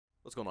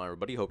What's going on,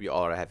 everybody? Hope you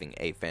all are having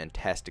a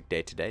fantastic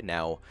day today.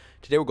 Now,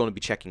 today we're going to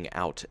be checking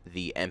out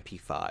the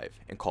MP5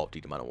 in Call of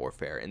Duty Modern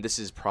Warfare, and this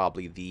is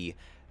probably the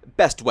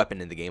best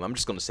weapon in the game. I'm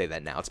just going to say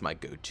that now. It's my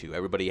go-to.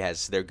 Everybody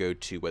has their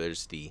go-to, whether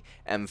it's the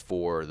M4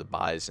 or the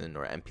Bison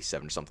or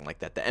MP7 or something like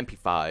that. The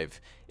MP5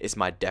 is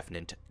my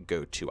definite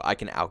go-to. I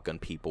can outgun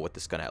people with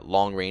this gun at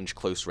long range,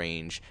 close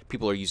range.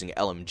 People are using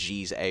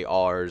LMGs,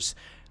 ARs.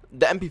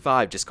 The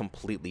MP5 just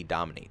completely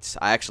dominates.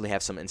 I actually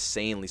have some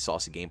insanely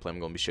saucy gameplay I'm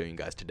going to be showing you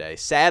guys today.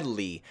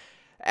 Sadly,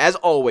 as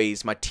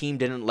always, my team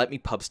didn't let me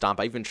pub stomp.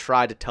 I even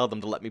tried to tell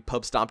them to let me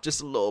pub stomp just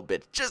a little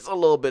bit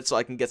so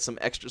I can get some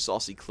extra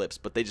saucy clips,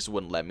 but they just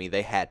wouldn't let me.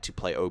 They had to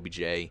play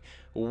OBJ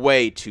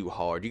way too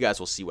hard. You guys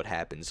will see what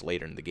happens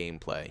later in the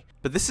gameplay.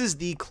 But this is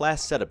the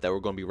class setup that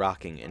we're going to be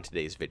rocking in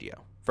today's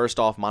video. First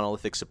off,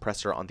 monolithic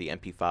suppressor on the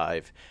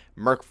MP5,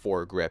 Merc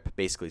 4 grip,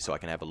 basically so I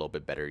can have a little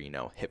bit better,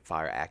 hip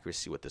fire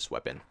accuracy with this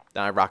weapon.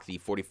 Then I rock the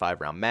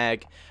 45 round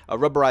mag, a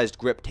rubberized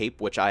grip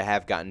tape, which I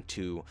have gotten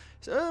to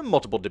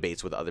multiple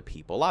debates with other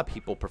people. A lot of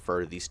people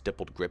prefer the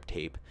stippled grip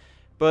tape,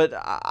 but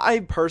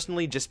I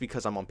personally, just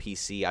because I'm on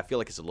PC, I feel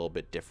like it's a little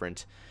bit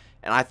different.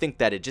 And I think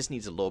that it just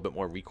needs a little bit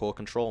more recoil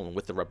control, and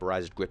with the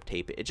rubberized grip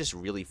tape, it just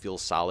really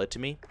feels solid to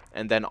me.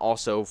 And then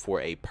also for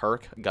a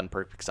perk, gun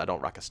perk, because I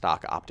don't rock a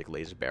stock optic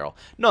laser barrel.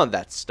 None of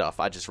that stuff.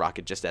 I just rock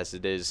it just as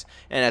it is.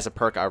 And as a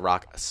perk, I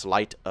rock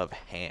sleight of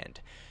hand.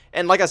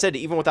 And like I said,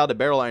 even without a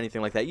barrel or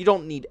anything like that, you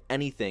don't need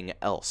anything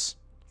else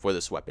for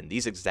this weapon.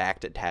 These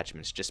exact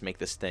attachments just make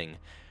this thing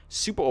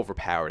super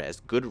overpowered. It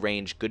has good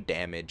range, good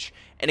damage,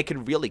 and it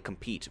can really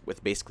compete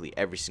with basically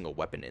every single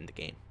weapon in the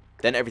game.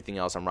 Then everything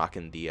else, I'm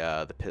rocking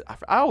I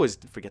always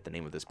forget the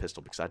name of this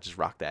pistol because I just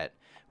rock that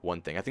one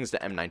thing. I think it's the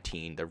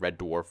M19, the Red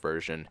Dwarf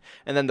version.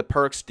 And then the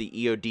perks, the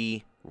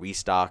EOD,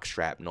 restock,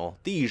 shrapnel,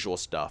 the usual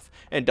stuff.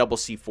 And double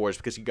C4s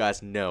because you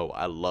guys know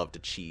I love to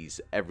cheese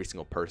every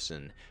single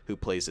person who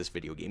plays this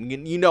video game.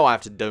 You know I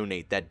have to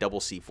donate that double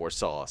C4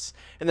 sauce.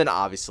 And then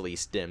obviously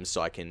stims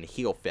so I can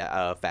heal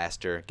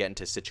faster, get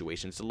into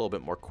situations a little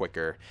bit more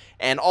quicker,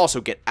 and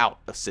also get out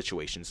of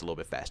situations a little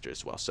bit faster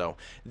as well. So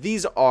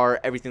these are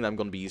everything that I'm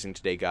going to be using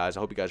today, guys. I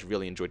hope you guys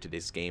really enjoyed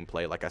today's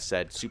gameplay. Like I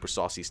said, super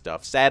saucy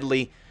stuff.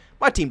 Sadly,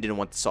 my team didn't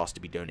want the sauce to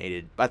be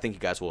donated, but I think you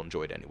guys will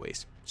enjoy it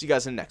anyways. See you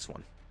guys in the next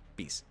one.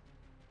 Peace.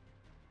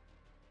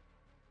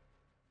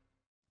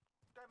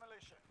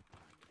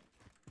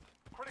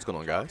 What's going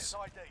on, guys?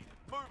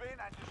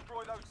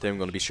 Today I'm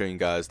going to be showing you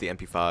guys the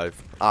MP5,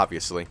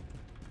 obviously.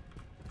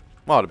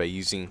 Why would I be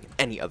using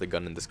any other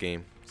gun in this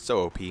game?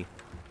 So OP.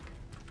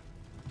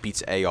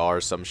 Beats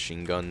AR,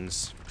 submachine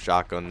guns,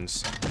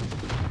 shotguns.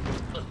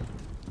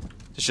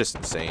 It's just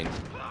insane.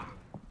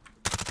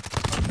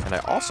 And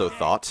I also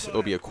thought it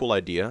would be a cool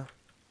idea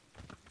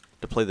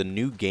to play the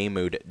new game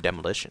mode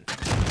Demolition,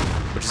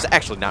 which is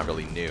actually not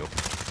really new.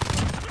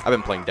 I've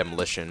been playing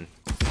Demolition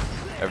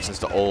ever since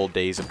the old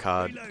days of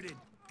COD. I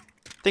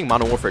think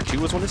Modern Warfare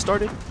 2 was when it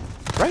started,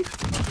 right?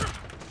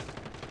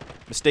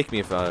 Mistake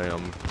me if I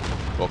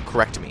well,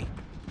 correct me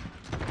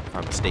if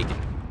I'm mistaken.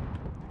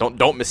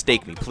 Don't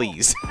mistake me,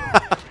 please.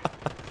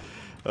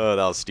 Oh,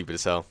 that was stupid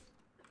as hell.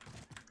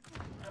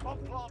 We're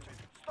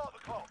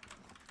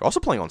also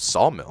playing on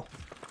Sawmill,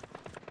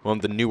 one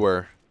of the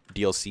newer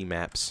DLC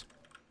maps.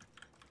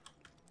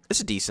 This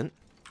is decent.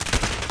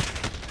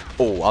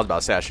 Oh, I was about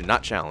to say I should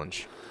not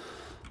challenge.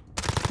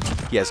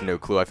 He has no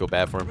clue. I feel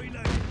bad for him.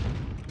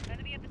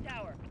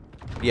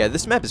 Yeah,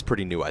 this map is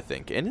pretty new, I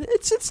think, and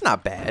it's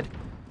not bad.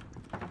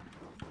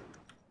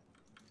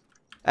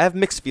 I have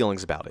mixed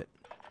feelings about it.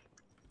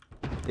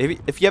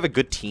 If you have a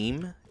good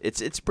team,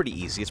 it's pretty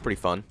easy. It's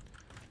pretty fun.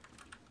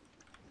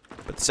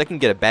 But the second you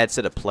get a bad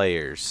set of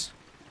players,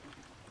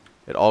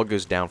 it all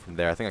goes down from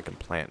there. I think I can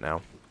plant now.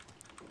 I'm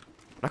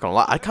not gonna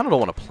lie, I kind of don't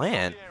want to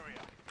plant.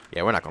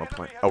 Yeah, we're not gonna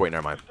plant. Oh wait,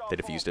 never mind. They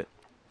defused it.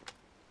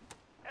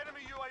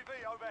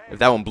 If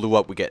that one blew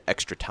up, we get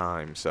extra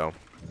time. So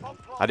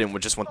I didn't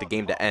just want the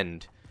game to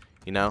end,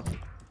 you know.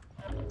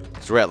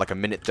 So we're at like a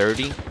minute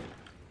 30.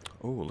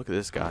 Oh, look at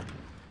this guy.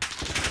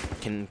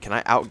 Can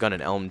I outgun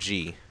an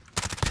LMG?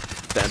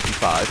 The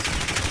MP5.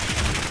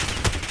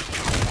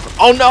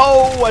 Oh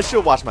no! I should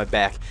have watched my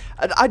back.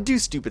 I do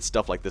stupid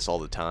stuff like this all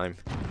the time.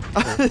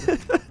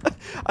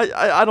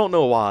 I don't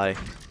know why.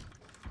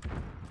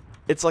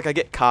 It's like I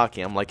get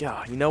cocky. I'm like,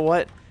 yeah, you know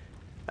what?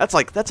 That's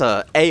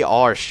a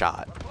AR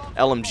shot.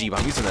 LMG, but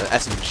I'm using an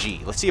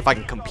SMG. Let's see if I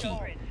can compete.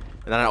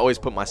 And then I always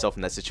put myself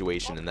in that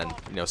situation, and then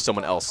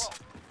someone else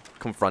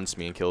confronts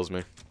me and kills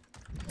me.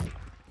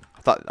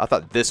 I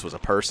thought this was a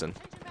person.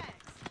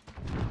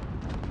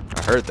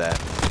 I heard that.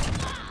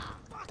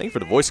 Thank you for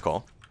the voice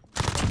call.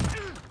 Okay,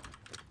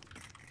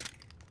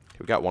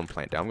 we got one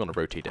plant down. I'm gonna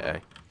rotate to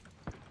A.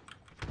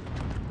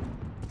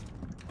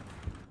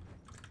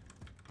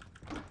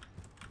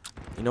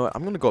 You know what?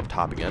 I'm gonna go up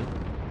top again.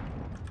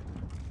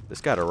 This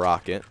got a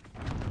rocket.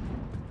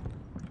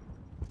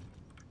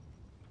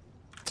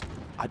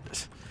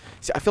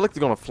 See, I feel like they're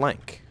gonna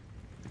flank.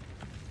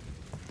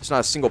 There's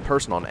not a single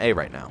person on A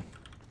right now.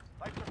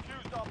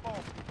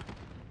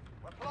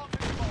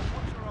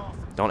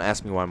 Don't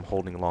ask me why I'm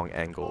holding long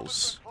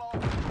angles.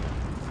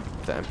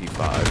 The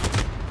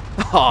MP5.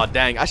 Oh,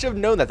 dang. I should have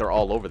known that they're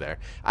all over there.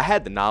 I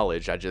had the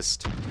knowledge. I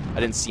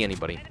didn't see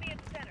anybody.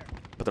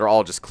 But they're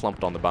all just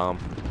clumped on the bomb.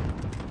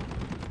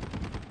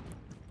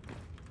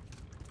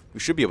 We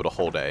should be able to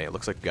hold A. It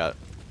looks like we got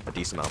a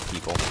decent amount of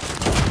people.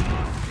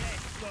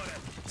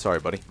 Sorry,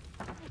 buddy.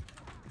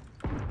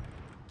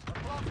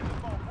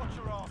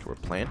 We're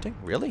planting?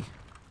 Really?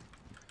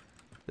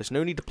 There's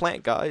no need to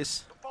plant,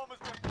 guys.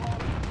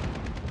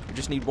 We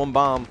just need one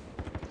bomb.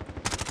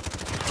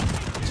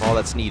 That's all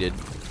that's needed.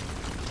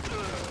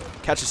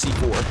 Catch a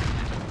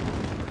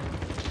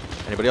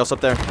C4. Anybody else up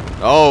there?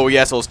 Oh,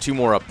 yes, there's 2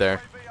 more up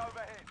there.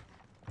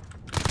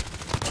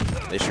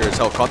 They sure as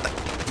hell caught that.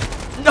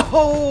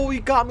 No, he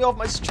got me off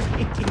my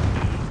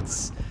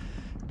streets.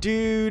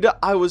 Dude,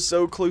 I was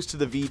so close to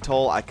the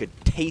VTOL, I could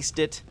taste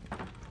it.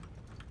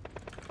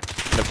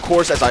 And of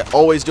course, as I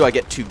always do, I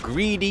get too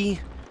greedy.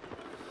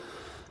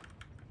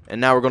 And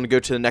now we're going to go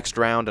to the next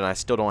round, and I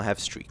still don't have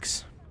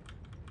streaks.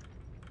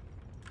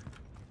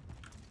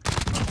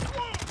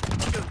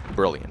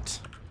 Brilliant.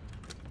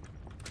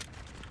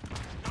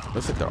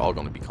 Looks like they're all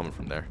going to be coming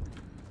from there.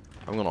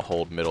 I'm going to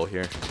hold middle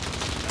here.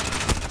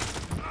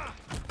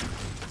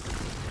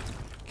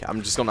 Okay,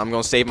 I'm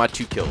going to save my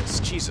 2 kills.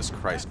 Jesus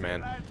Christ,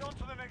 man.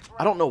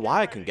 I don't know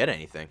why I couldn't get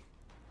anything.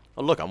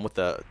 Oh, look, I'm with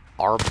the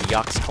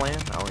Arbiox clan.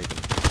 I don't even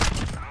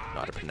know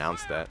how to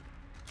pronounce that.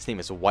 His name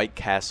is White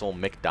Castle,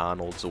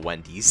 McDonald's,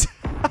 Wendy's.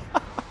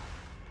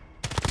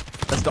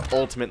 That's the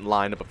ultimate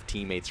lineup of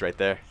teammates right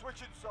there.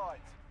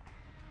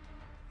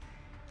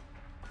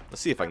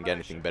 Let's see if I can get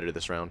anything better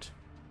this round.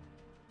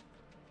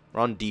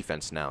 We're on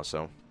defense now,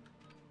 so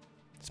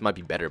this might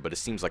be better, but it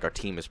seems like our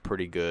team is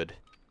pretty good.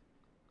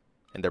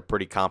 And they're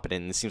pretty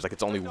competent, and it seems like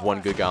it's only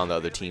one good guy on the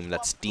other team.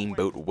 That's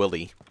Steamboat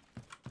Willie.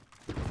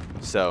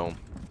 So,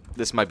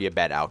 this might be a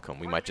bad outcome.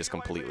 We might just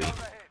completely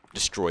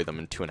destroy them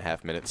in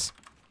 2.5 minutes.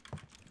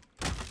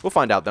 We'll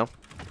find out, though.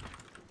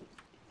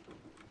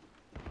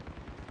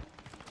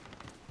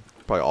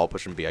 Probably all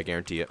pushing B, I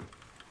guarantee it.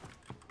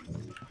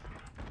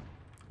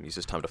 Use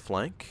this time to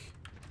flank.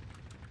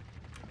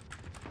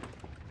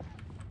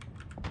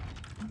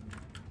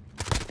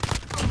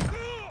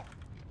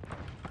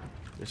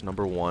 There's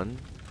number 1.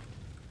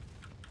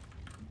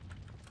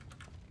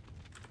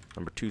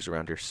 Number 2's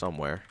around here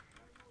somewhere.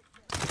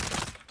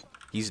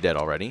 He's dead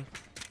already.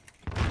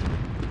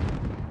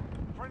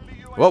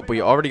 Well,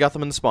 we already got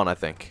them in the spawn, I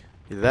think.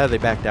 Either that or they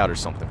backed out or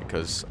something,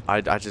 because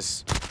I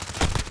just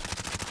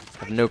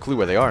have no clue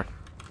where they are.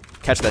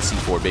 Catch that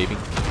C4, baby.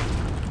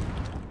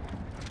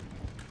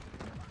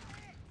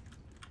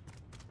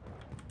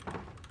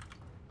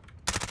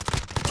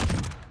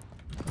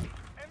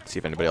 See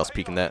if anybody else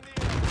peeking that.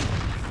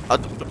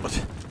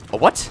 A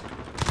what?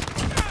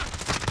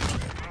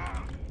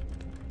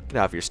 Get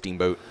out of here,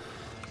 Steamboat.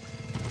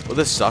 Well,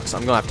 this sucks.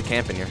 I'm gonna have to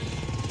camp in here.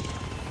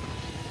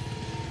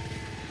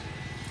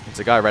 It's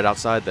a guy right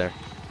outside there.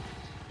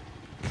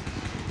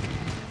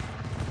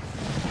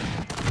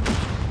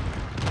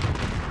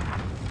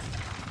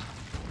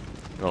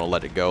 I'm gonna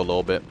let it go a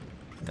little bit,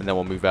 and then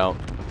we'll move out.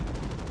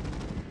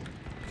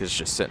 Because it's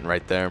just sitting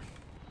right there.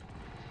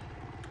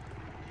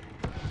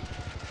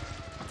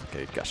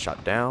 Okay, got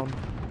shot down.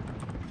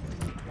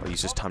 I'll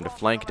use this time to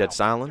flank. Dead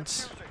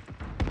silence.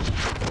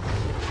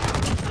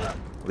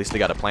 At least they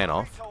got a plan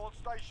off.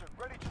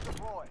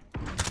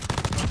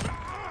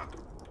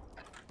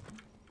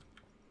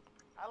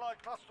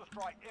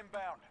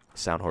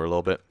 Sound whore a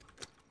little bit.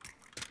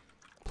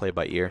 Play it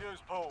by ear.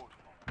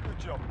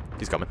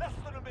 He's coming.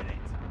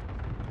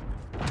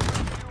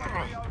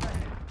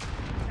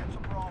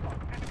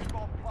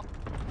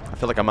 I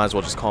feel like I might as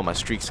well just call my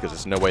streaks because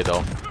there's no way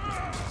they'll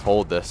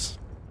hold this.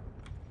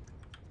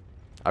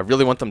 I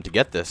really want them to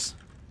get this.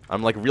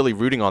 I'm like really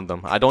rooting on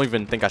them. I don't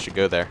even think I should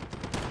go there.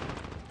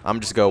 I'm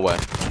just go away.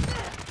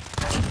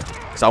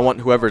 Because I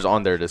want whoever's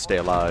on there to stay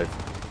alive.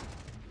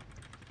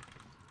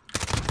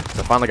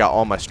 So I finally got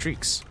all my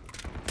streaks.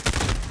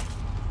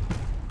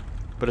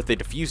 But if they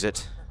defuse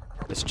it,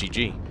 it's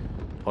GG.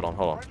 Hold on.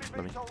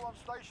 Let me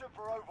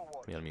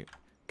unmute.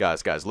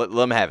 Guys, let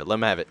them have it. Let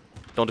them have it.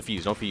 Don't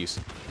defuse. Don't defuse.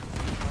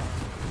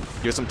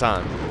 Give it some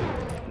time.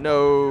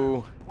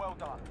 No.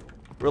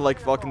 We're like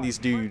fucking these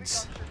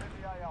dudes.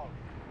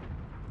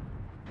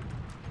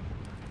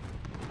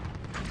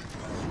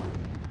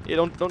 Yeah,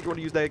 don't you want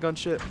to use that gun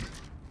shit?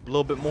 A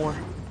little bit more.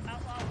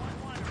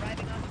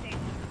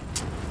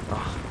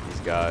 Oh, these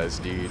guys,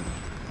 dude.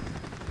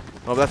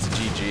 Oh, that's a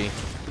GG.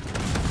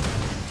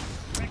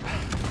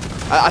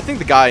 I think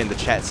the guy in the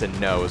chat said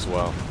no as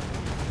well.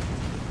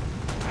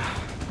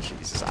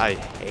 Jesus, I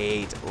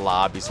hate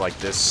lobbies like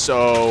this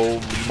so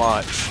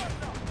much.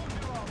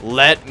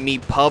 Let me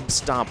pub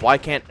stomp. Why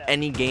can't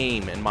any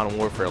game in Modern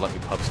Warfare let me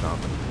pub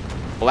stomp?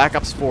 Black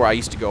Ops 4, I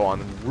used to go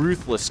on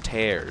ruthless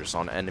tears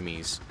on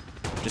enemies.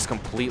 Just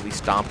completely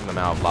stomping them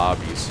out of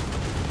lobbies.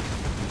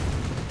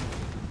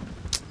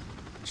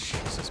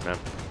 Jesus, man.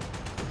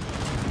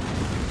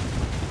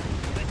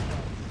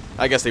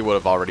 I guess they would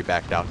have already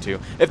backed out too.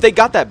 If they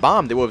got that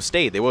bomb, they would have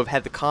stayed. They would have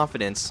had the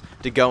confidence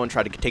to go and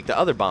try to take the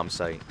other bomb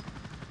site.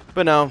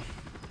 But no,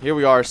 here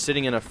we are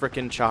sitting in a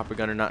frickin' chopper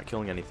gunner not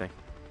killing anything.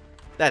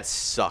 That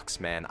sucks,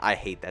 man. I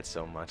hate that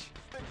so much.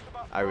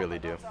 I really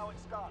do.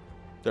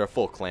 They're a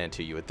full clan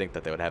too. You would think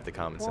that they would have the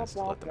common sense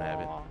to let them have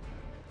it.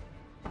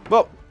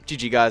 Well,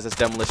 GG guys, that's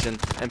Demolition,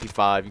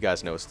 MP5. You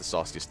guys know it's the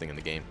sauciest thing in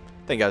the game.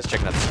 Thank you guys for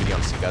checking out this video.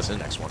 I'll see you guys in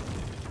the next one.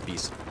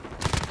 Peace.